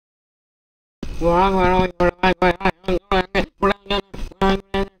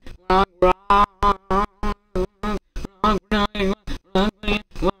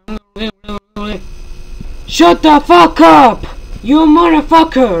Shut the fuck up! You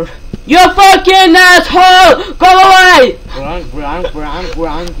motherfucker! You fucking asshole! Go away!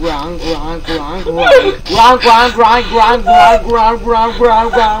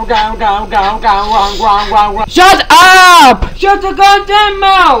 Shut up! Shut the goddamn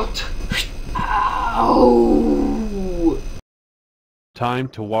mouth! Ow! Time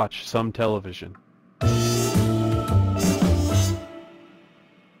to watch some television.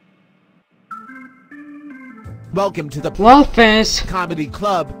 Welcome to the Wolfish Comedy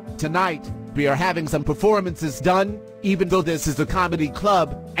Club. Tonight, we are having some performances done, even though this is a comedy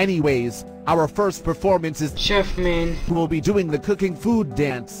club. Anyways, our first performance is Chef Man. who will be doing the cooking food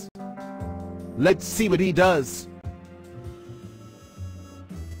dance. Let's see what he does.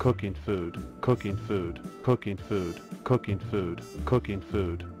 Cooking food, cooking food, cooking food, cooking food, cooking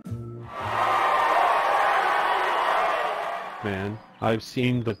food. Man, I've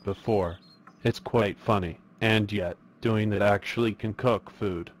seen that before. It's quite funny. And yet, doing it actually can cook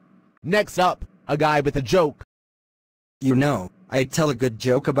food. Next up, a guy with a joke. You know, I tell a good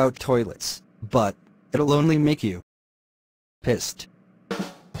joke about toilets, but it'll only make you pissed.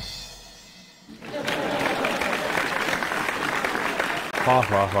 Ha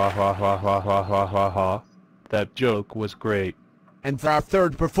ha ha ha ha ha ha ha ha ha. That joke was great. And for our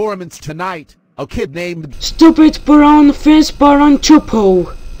third performance tonight, a kid named Stupid brown face Baran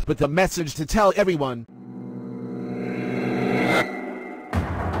Csupo. with a message to tell everyone.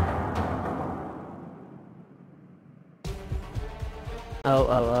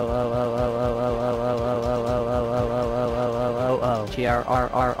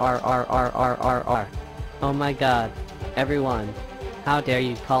 Oh my god, everyone, how dare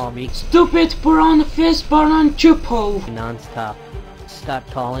you call me Stupid brown face Baran Csupo. non-stop. Stop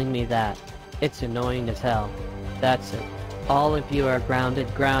calling me that. It's annoying as hell. That's it. All of you are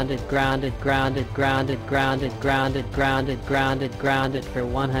grounded, grounded, grounded, grounded, grounded, grounded, grounded, grounded, grounded, grounded for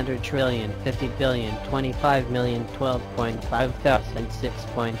 100 trillion, 50 billion, 25 million, 12.5 thousand,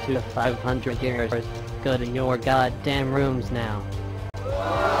 6.2500 years. Go to your goddamn rooms now.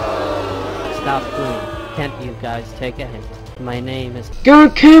 Stop fooling. Can't you guys take a hint? My name is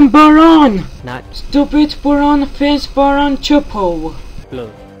Garcam Baran. not Stupid brown face Baran Csupo.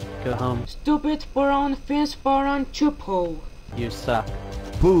 Blue. Go home. Stupid brown face Baran Csupo. You suck.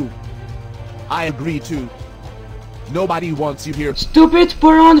 Boo. I agree too. Nobody wants you here. Stupid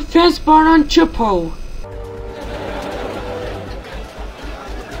brown face Baran Csupo.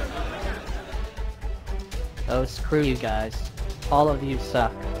 Oh, screw you guys. All of you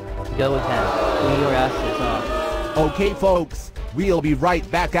suck. Go ahead. Clean your asses off. Okay folks, we'll be right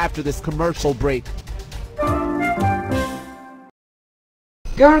back after this commercial break.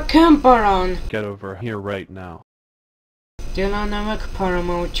 Garcam Baran. Get over here right now. Dynamic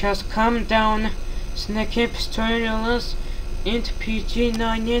Paramount, just calm down. Snakeps3rules and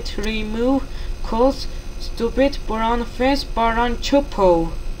PC98 Reimu calls stupid brown face Baran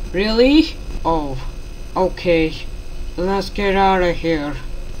Csupo. Really? Oh, okay. Let's get out of here.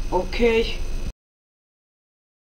 Okay.